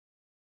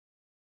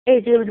Hey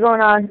dude, what's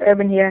going on?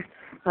 Urban here.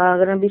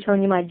 Gonna be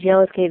showing you my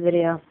jail escape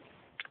video.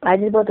 I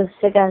just built a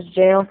sick ass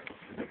jail,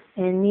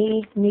 and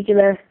me,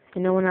 Nuclear,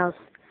 and no one else.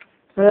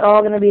 We're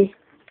all gonna be,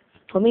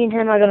 well, me and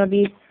him are gonna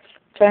be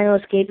trying to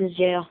escape this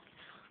jail.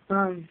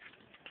 Um,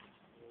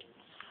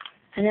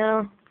 I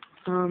know,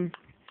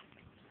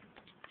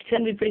 it's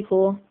gonna be pretty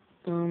cool.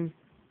 Well,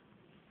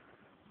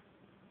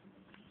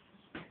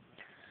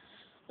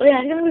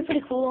 yeah, it's gonna be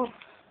pretty cool.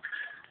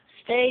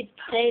 Stay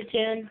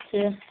tuned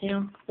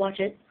to, watch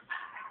it.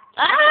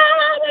 Ah!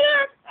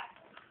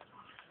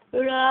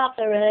 Rudolph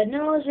the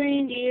red-nosed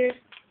reindeer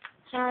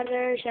had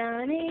very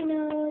shiny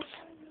nose.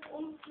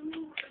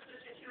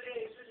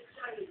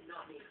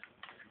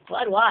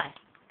 What? Why?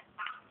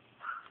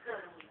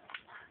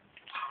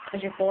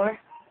 Because you're 4?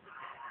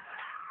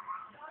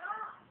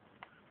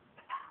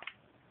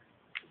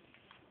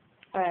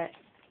 Alright.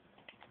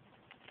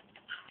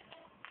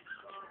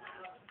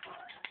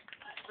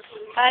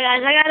 Alright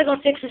guys, I gotta go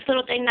fix this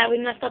little thing that we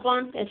messed up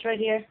on. It's right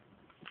here.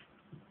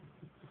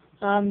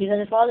 Because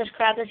if all this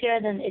crap is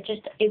here, then it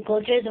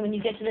glitches, and when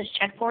you get to this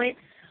checkpoint,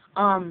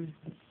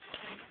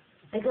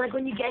 like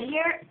when you get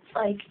here,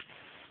 like,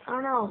 I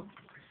don't know,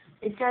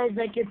 it says,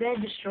 like, your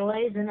bed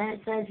destroys, and then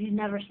it says you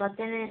never slept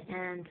in it,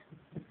 and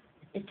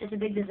it's just a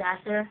big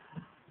disaster.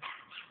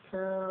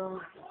 So,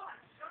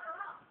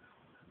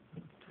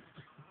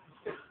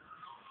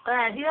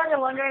 if you guys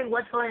are wondering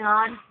what's going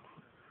on,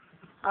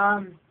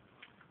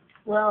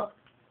 well,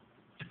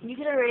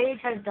 Nuclear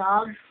Rage has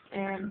dogs,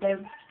 and they're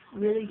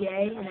really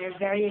gay, and they're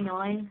very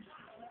annoying,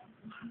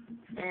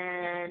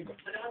 and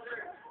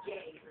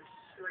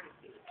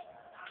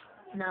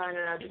no,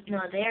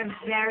 they're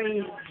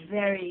very,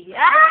 very,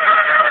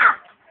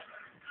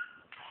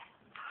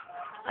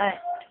 Alright,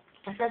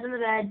 I slept in the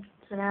bed,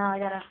 so now I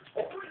gotta,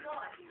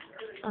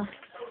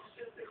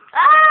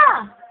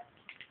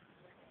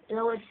 you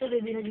know, it's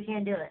stupid because you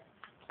can't do it.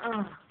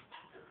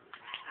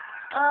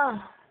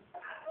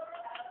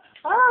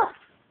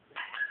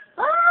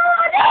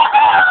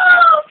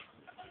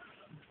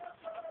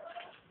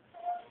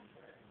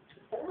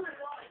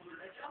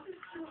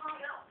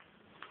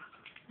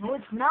 No,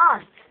 it's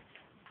not.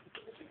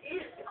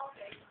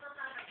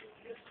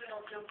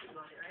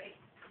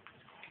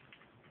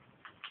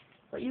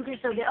 But you can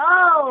still get,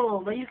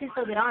 but you can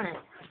still get on it.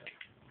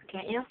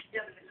 Can't you?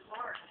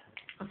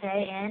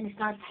 Okay, and it's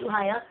not too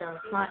high up though.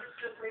 It's not.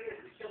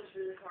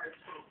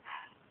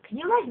 Can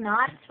you like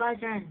not? It's my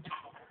turn.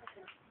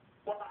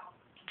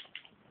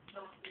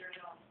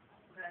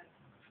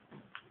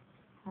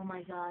 Oh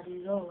my god,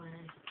 he's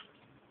going.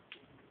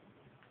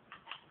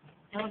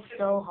 That was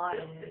so hard.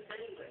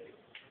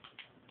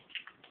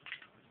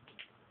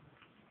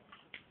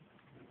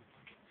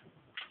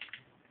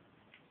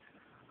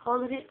 Oh,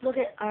 look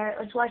at, alright,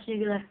 let's watch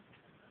Nuclear.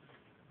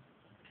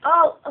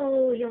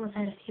 Oh, he almost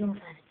had it,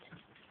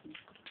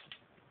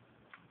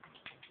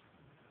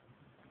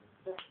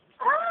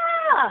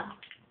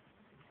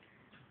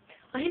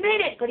 Oh, he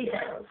made it, but he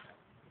failed.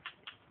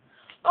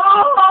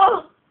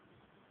 Oh!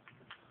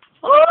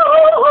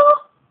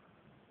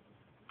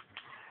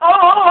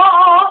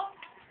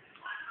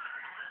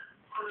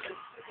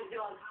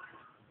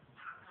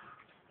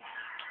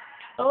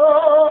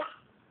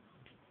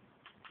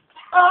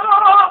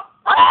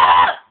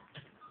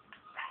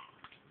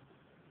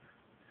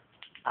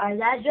 Alright,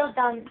 that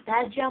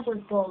jump was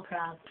bull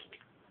crap.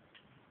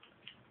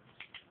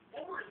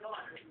 Oh my god,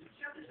 this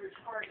jump is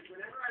retarded.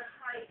 Whenever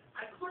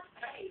I click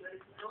A, but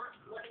it's not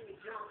letting me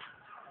jump.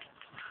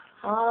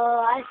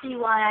 Oh, I see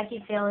why I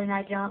keep failing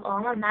that jump. Oh,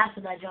 I'm gonna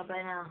master that jump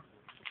right now.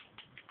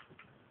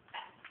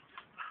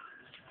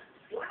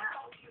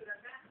 Wow, dude,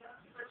 I messed up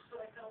first, so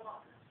I fell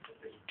off.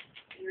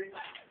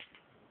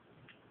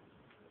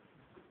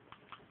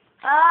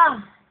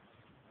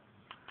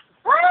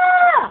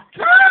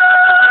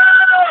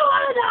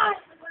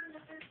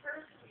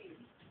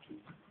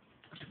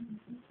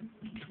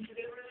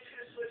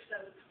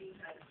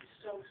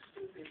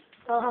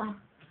 No! Oh.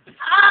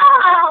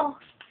 Ow!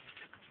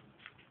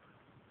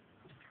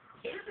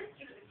 The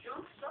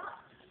jump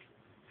sucks.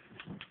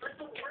 But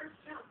the worst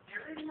jump.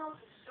 Everything else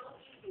is so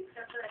easy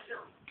except for that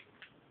jump.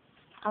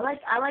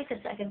 I like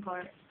the second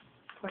part.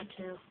 Part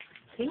 2.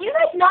 Can you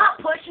guys not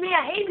push me?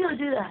 I hate people who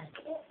do that.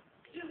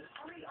 Dude,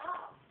 hurry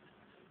up.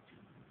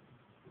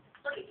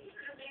 Look, you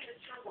could have made this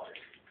jump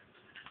already.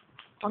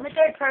 I'm the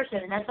third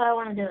person, and that's why I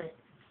want to do it.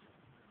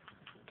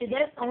 To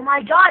get it. Oh my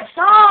god,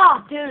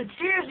 stop! Dude,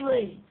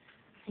 seriously.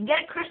 And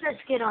get a Christmas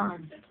skit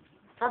on.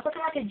 Stop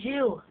looking like a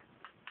Jew.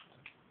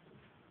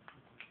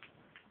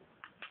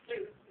 Dude,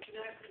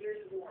 you have to hear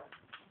the war.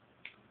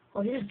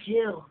 Well, he's a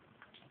Jew.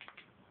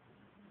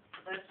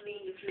 That's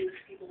mean to Jewish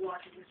people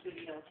watching this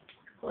video.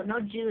 Well,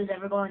 no Jews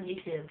ever go on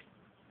YouTube.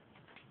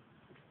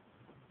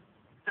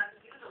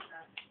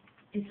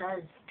 He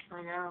says,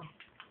 I know.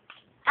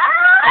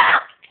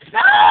 No!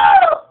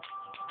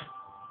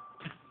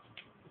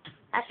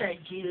 That's right,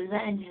 Jews.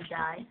 That didn't just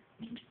die.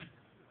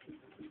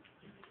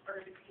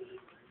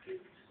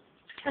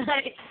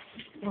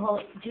 Well,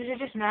 Jews are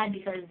just mad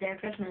because their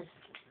Christmas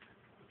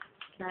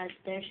that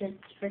their shit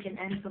freaking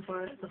ends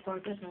before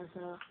Christmas,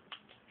 so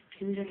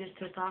Jews are just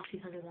pissed off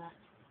because of that.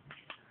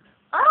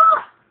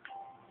 Ah!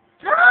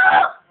 No!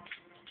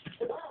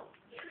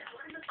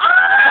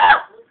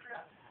 Ah!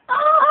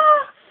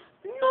 Ah!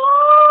 No!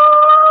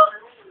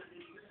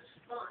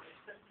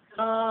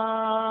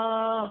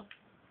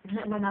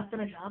 My map's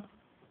gonna drop.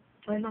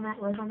 Where's my map?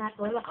 Where's my map?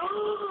 Where's my map?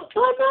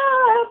 My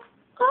map!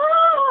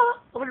 Ah!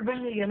 I'm gonna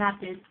bring you your map,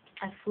 dude.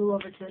 I flew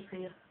over to it for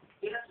you.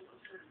 Here,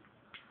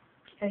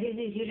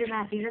 use your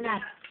map. Use your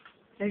map.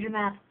 There's your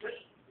map.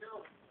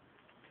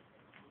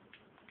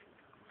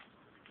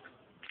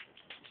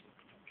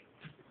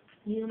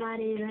 You might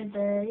even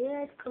say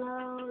it's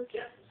close.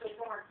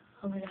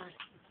 Oh my god.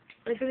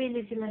 Wait for me,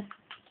 Nicola.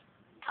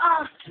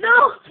 Ah!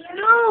 No!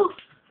 No!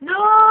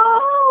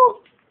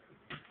 No!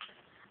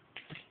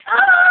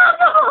 Ah!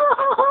 No!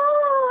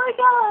 Oh my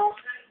god!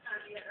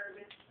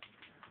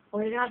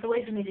 Well, you're gonna have to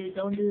wait for me, dude.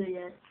 Don't do it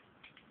yet.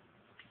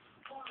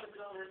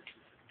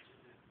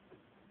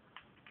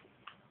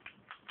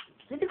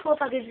 It'd be cool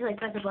if I could just like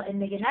press a button and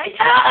make it nice.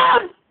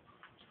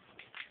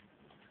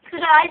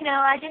 I know,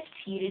 I just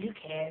cheated. Who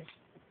cares?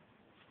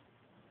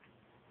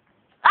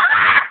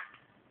 Ah!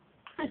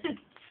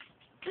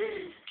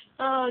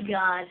 Oh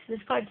god, this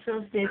part's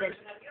so stupid.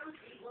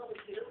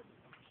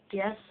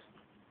 Yes.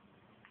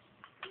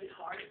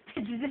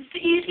 This is the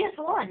easiest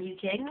one. Are you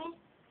kidding me?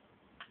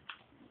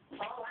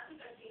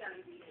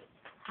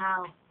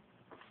 How?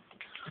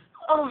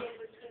 Oh.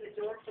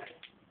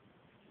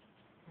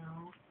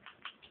 No.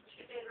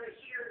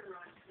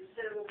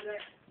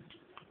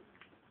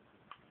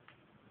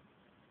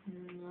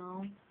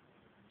 No.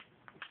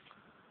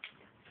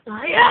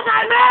 Oh, yes, I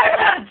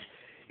made it!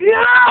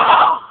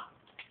 Yeah!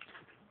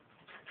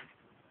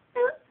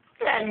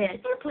 That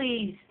hit.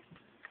 Please.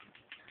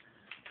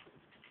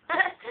 I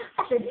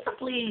said,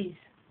 please.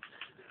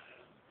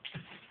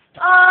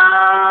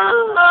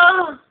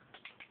 Oh!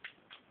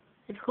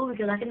 It's cool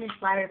because I can just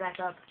slide it back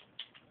up.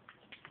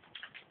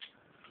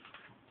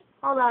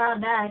 Hold on,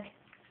 I'm back.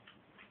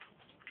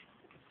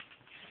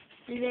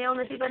 You may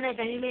only see by night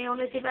time. You may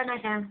only see by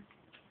night time.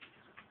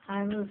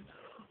 I move.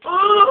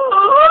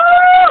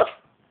 Oh!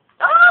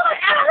 Oh, my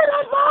God, it's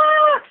on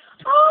fire!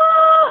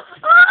 Oh!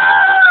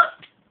 Oh!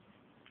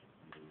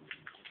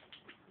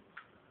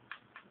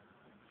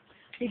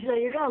 Because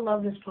you're gonna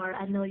love this part.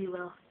 I know you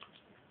will.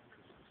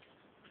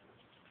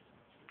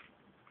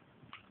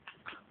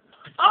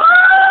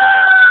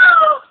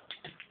 Oh!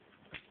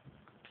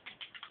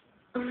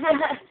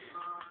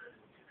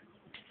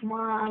 Come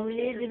on, we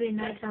need to be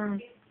nighttime.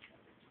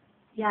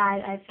 Yeah,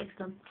 I fixed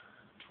them.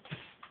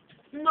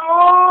 No!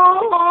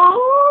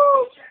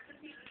 Oh,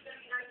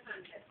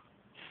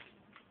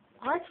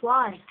 that's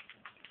why.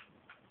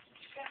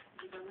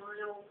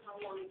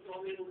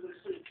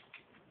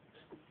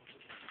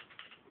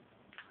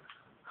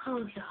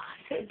 Oh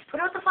god.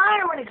 Put out the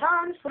fire when it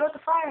comes. Put out the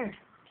fire.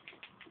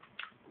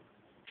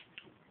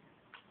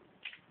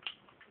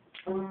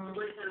 Hold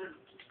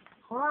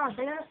on,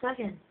 take a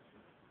second.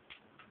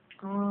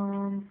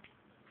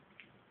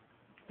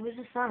 Where's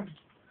the sun?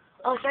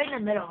 Oh, it's right in the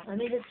middle. That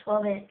means it's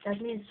 12 a.m.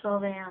 That means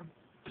 12 a.m.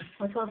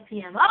 Or 12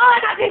 p.m. Oh, I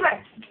got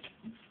fever!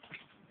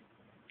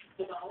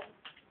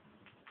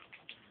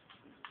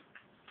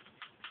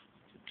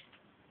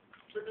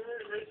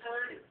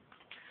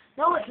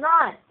 No, it's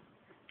not.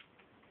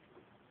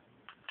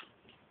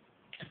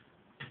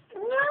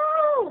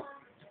 No!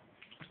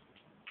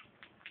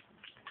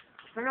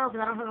 I don't know,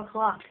 because I don't have a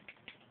clock.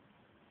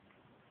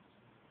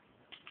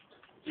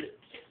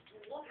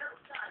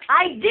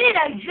 I did!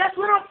 I just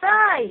went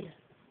outside!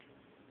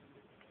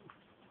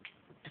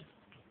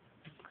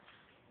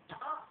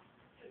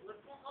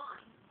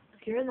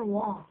 You're in the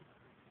wall.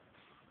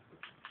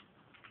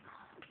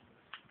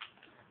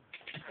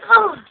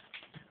 Oh!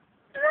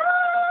 No!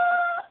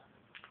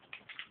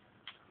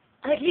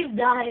 I keep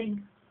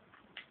dying.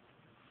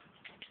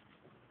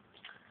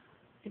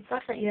 It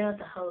sucks that you're not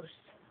the host.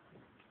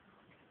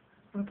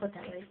 I'm gonna put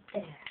that right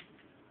there.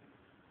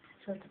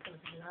 That's what it's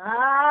supposed to be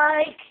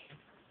like.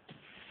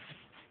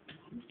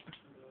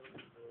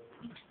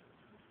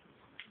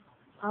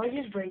 I would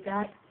just break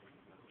that.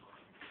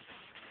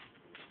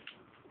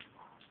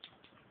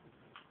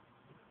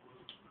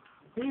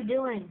 What are you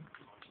doing?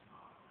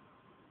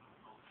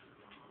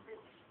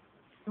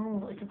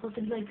 No, it's supposed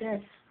to be like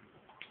this.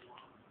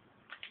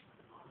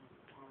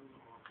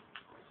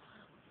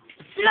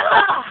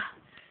 Yeah!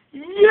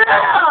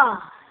 Yeah!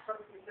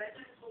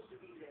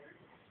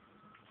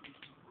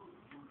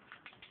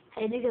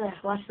 Hey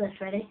Nicholas, watch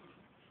this, ready?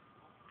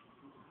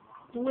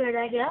 Where'd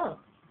I go?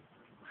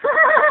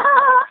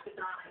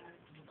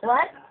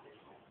 What?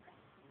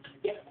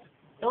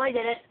 No, I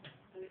didn't.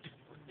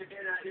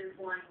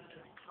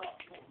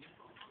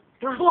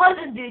 I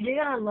wasn't, dude.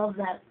 You're gonna love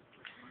that.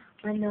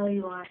 I know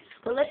you are.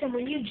 But listen,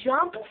 when you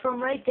jump from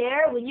right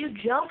there, when you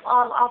jump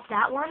off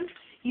that one,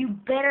 you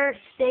better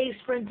stay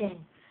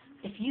sprinting.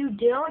 If you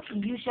don't,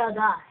 you shall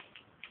die.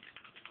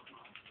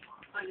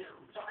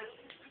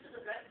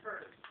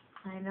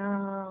 I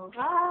know.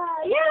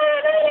 Ah,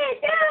 yay!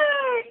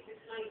 Yay!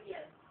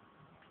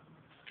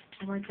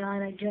 Oh my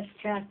god, I just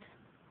checked.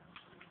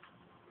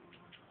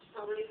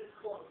 Somebody is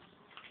close.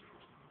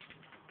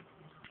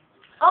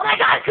 Oh my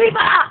god, creeper!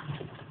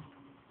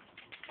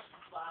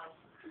 Wow.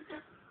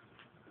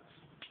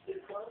 Is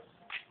it close?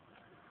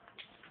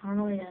 I don't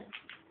know yet.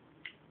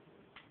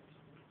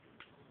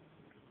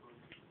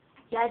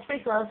 Yeah, it's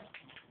pretty close.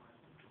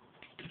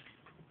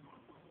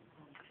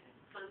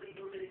 Somebody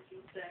go get a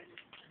few seconds.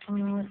 Oh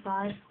no, it's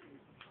 5.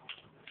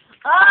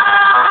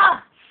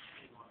 Ah!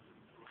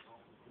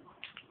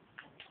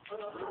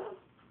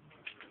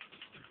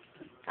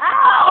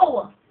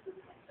 Ow!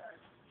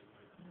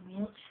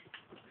 Mitch.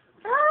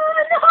 Oh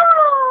no!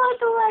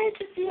 The light,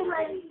 the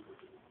ceiling.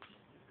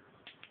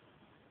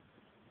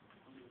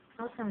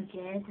 I was gonna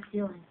get it, the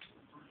ceiling.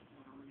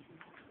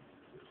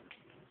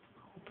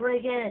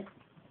 Break it.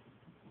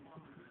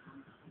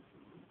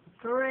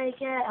 Break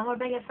it. I'm gonna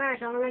break it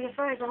first. I'm gonna break it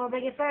first. I'm gonna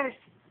break it first.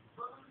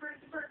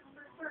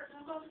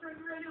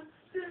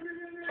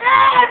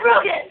 Ah, I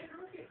broke it!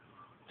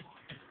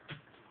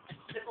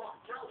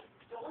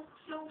 Don't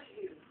show me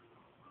you.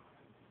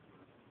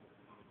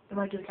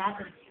 What do I do?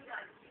 Tap it.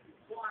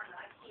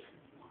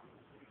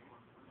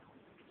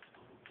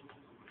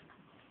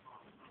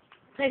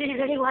 Hey,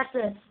 ready? Watch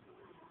this.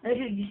 Hey,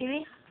 dude, you see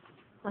me?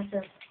 Watch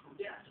this.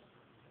 Yeah.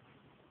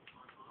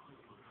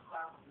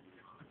 Wow.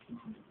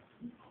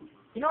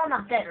 You know I'm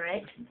not dead,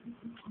 right?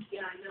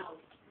 Yeah, I know.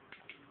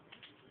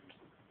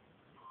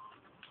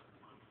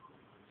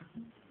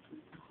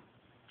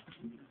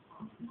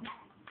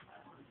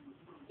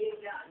 Yeah,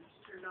 it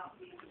turned off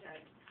the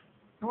internet.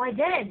 No, I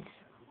didn't.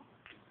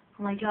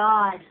 Oh my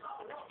god.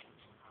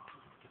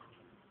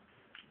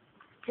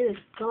 Dude,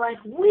 go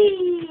like,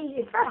 wee!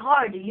 It's not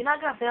hard, dude. You're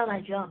not gonna fail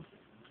that jump.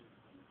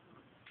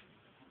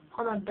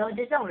 Hold on, don't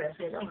risk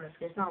it. Don't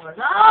risk it. It's not worth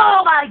it.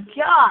 Oh my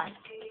god!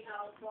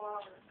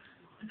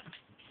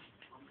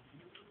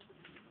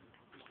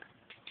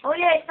 Oh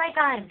yeah, it's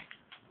nighttime.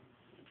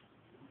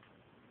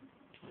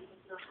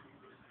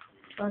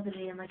 It's supposed to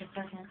be in like a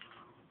second.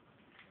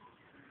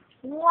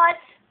 What?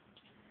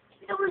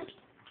 It was...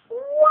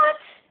 What?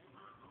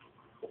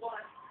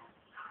 What?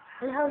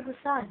 Where the hell is the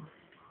sun?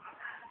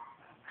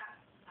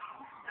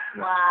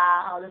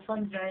 Wow, the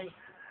sun's very,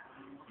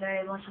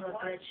 very much of a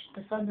bitch.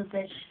 The sun's a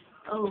bitch.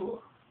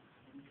 Oh.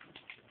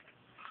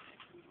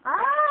 Ah!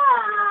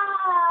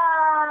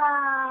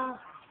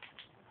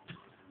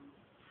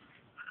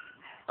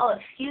 Oh,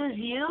 excuse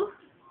you?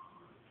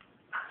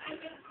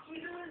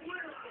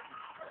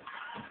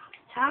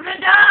 Time to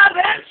die,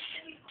 bitch!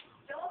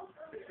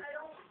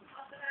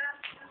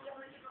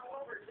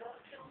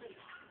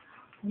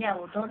 Yeah,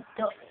 well, don't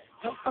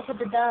fuck with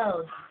the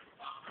dough.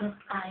 'Cause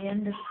I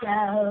am the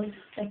sound.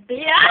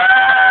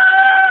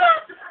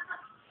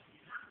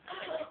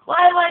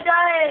 Why am I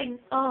dying?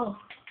 Oh.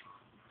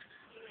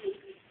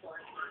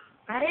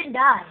 I didn't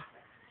die.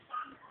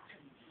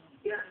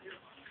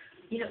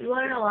 You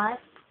wanna know why?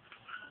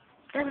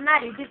 Doesn't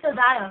matter, you can still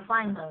die on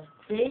flying mode.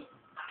 See?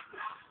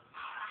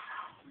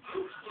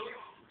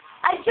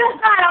 I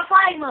just died on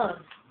flying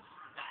mode!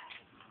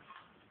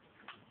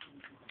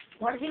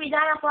 Wanna see me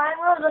die on flying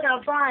mode? Look,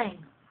 I'm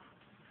flying.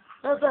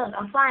 Look,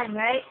 I'm flying,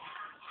 right?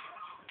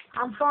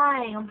 I'm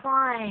flying.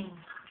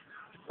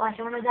 Watch,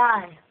 I'm gonna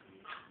die.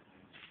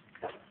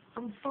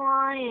 I'm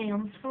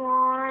flying.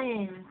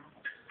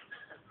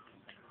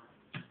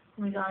 Oh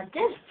my god,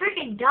 just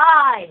freaking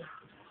die!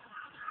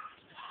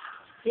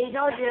 See, I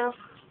told you.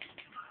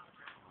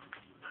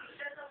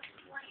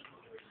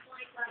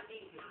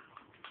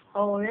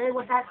 Oh, really?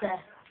 What's that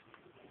say?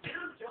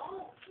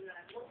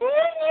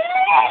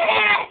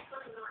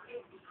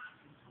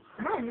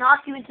 I'm gonna knock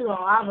you into the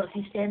lava if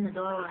you stay in the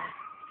doorway.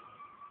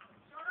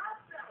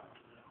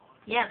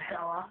 Yeah,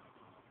 Bella.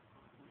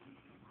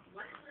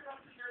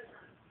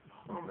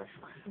 Oh my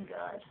fucking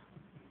god.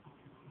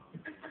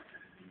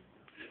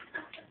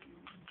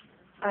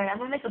 Alright, I'm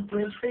gonna make a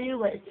bridge for you,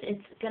 but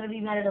it's gonna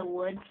be made out of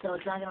wood, so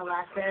it's not gonna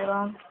last very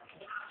long.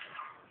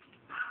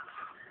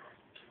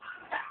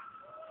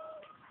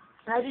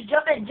 Now just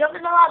jump in the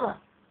lava.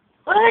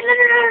 Wait,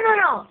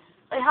 no.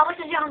 Wait, how much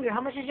is your hunger?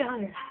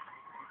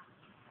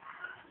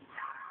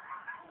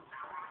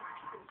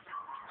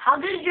 How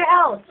good is your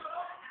health?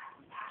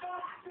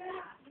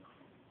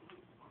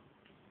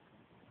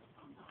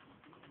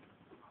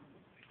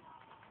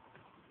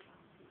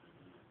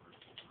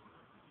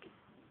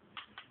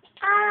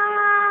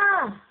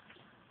 Ah!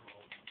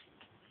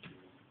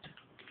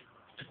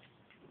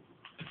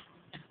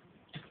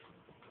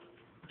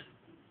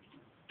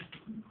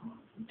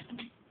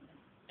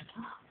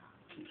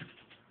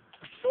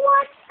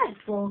 What? That's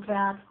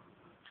bullcrap.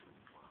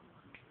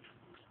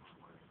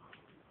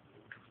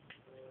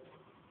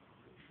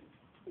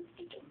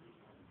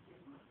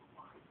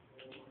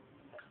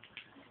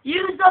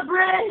 Use the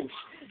bridge!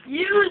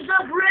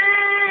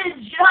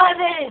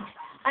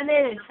 I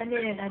made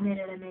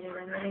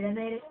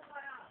it.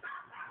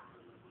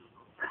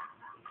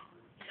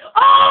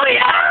 Oh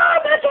yeah,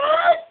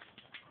 bitches!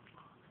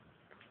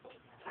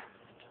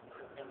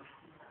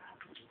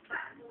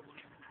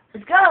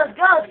 Let's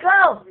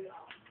go!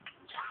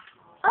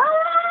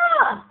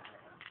 Ah!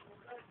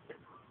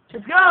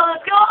 Let's go,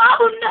 let's go.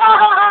 Oh no!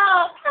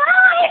 Ah,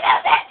 you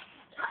missed it!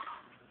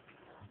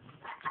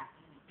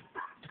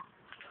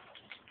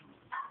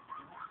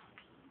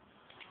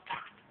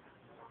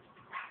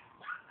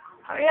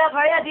 Hurry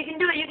up, you can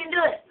do it, you can do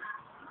it.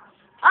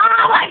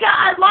 Oh my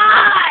god,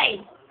 why?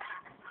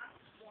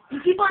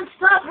 You keep on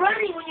stop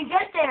running when you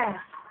get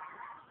there.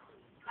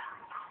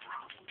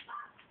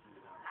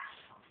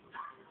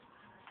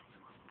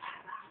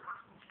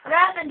 What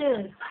happened,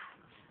 dude?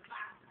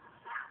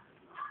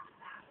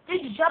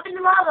 Dude, just jump in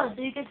the lava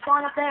so you can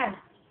spawn up there.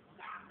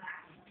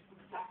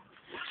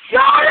 Shut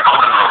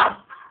up!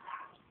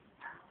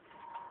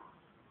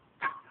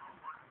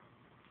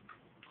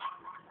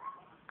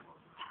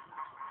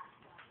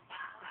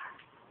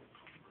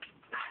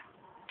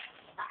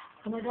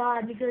 Oh my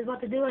god, Miko's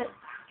about to do it.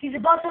 He's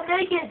about to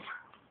make it.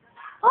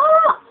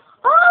 Oh!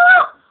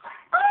 Oh!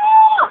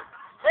 Oh!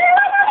 He's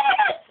about to make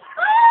it!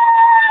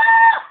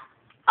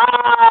 Oh!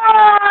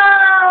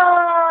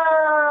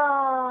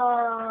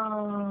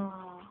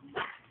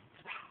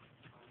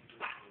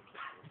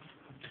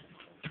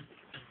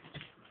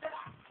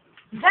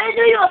 I'm trying to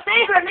do you a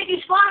favor and make you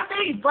spawn up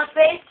there, you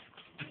buttface.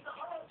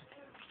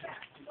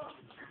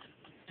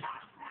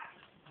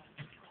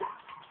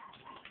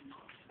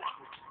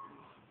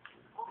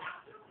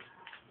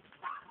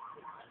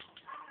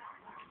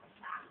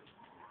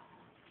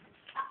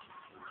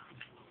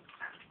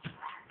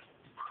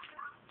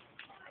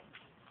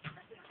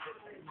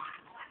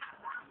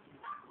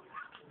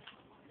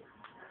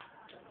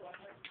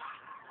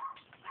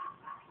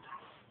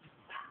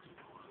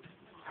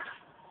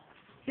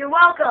 You're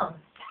welcome.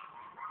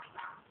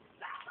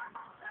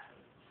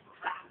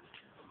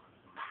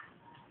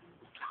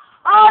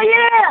 Oh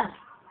yeah!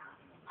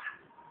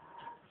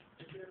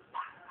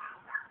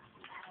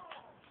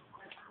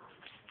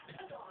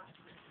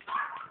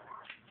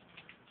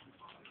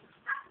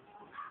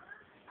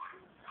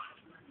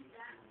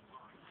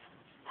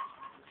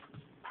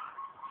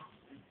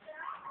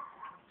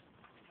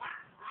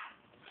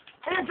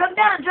 Hey, jump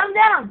down, jump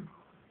down!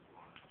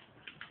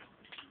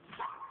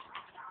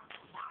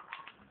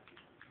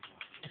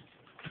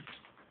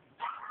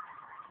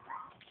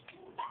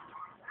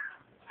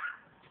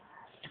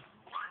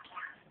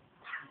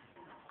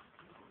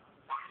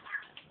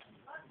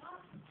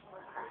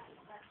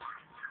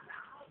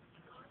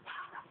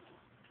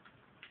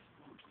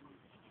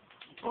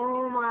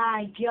 Oh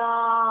my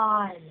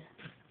god.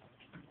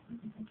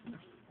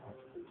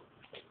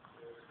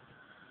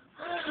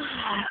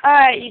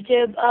 Alright,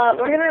 YouTube.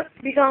 We're gonna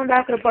be going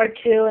back to part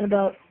 2 in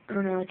about, I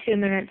don't know, 2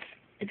 minutes.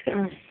 It's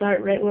gonna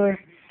start right where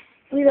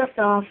we left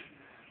off.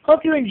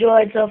 Hope you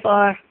enjoyed so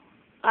far.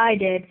 I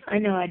did. I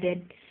know I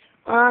did.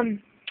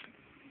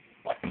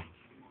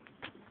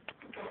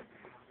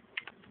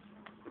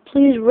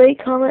 Please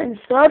rate, comment, and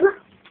sub.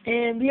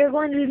 And we are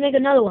going to make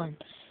another one.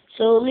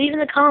 So leave in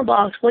the comment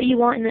box what you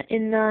want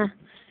in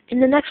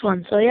the next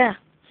one. So yeah,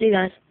 see you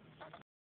guys.